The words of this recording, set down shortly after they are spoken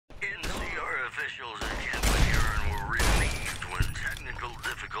officials at Camp Heron were relieved when technical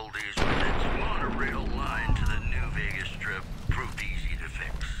difficulties with its monorail line to the New Vegas Strip proved easy to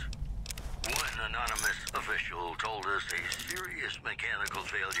fix. One anonymous official told us a serious mechanical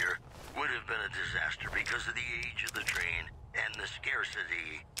failure would have been a disaster because of the age of the train and the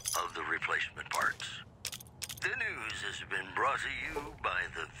scarcity of the replacement parts. The news has been brought to you by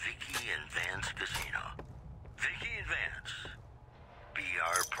the Vicky and Vance Casino. Vicky and Vance, be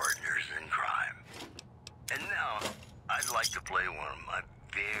our partners in crime. And now, I'd like to play one of my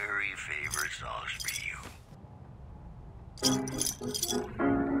very favorite songs for you.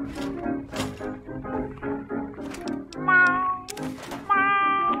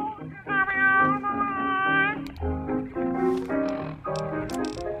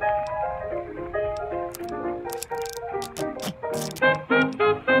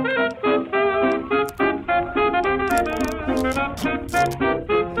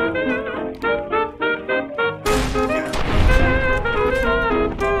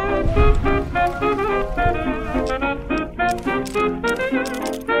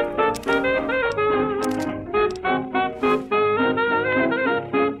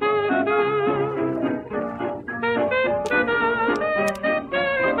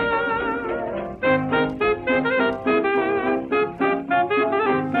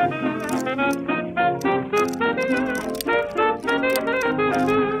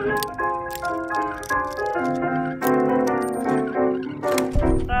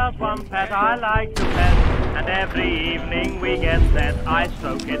 There's one pet I like to pet, and every evening we get set. I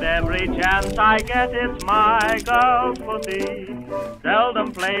stroke it every chance I get. It's my girl's pussy.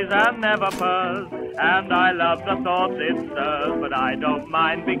 Seldom plays and never purrs, and I love the thoughts it stirs. But I don't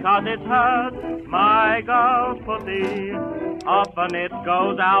mind because it's hers, my girl's pussy. Often it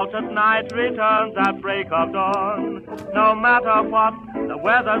goes out at night, returns at break of dawn. No matter what the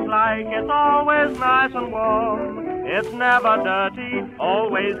weather's like, it's always nice and warm. It's never dirty,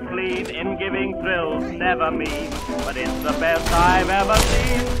 always clean, in giving thrills, never mean. But it's the best I've ever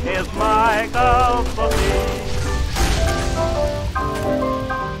seen, is my girl's pussy.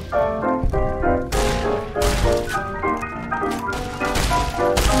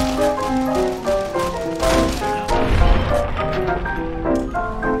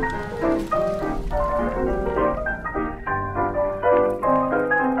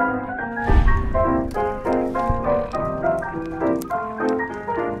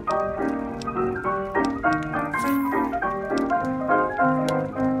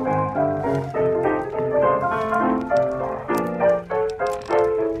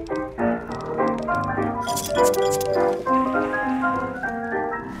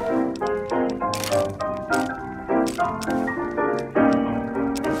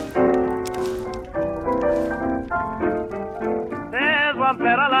 There's one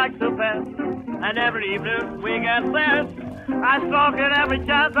pet I like to pet, and every evening we get set. I stroke it every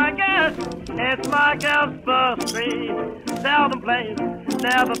chance I get. It's my girl's birthday. Seldom plays,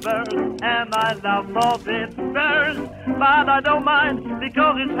 never burns, and I love thoughts it stirs. But I don't mind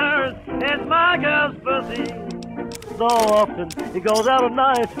because it's hers. It's my girl's birthday. So often it goes out at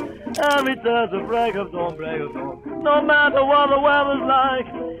night and returns at break of dawn, break of dawn. No matter what the weather's like,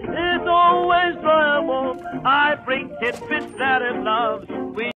 it's always dry and warm. I bring tidbits that it loves.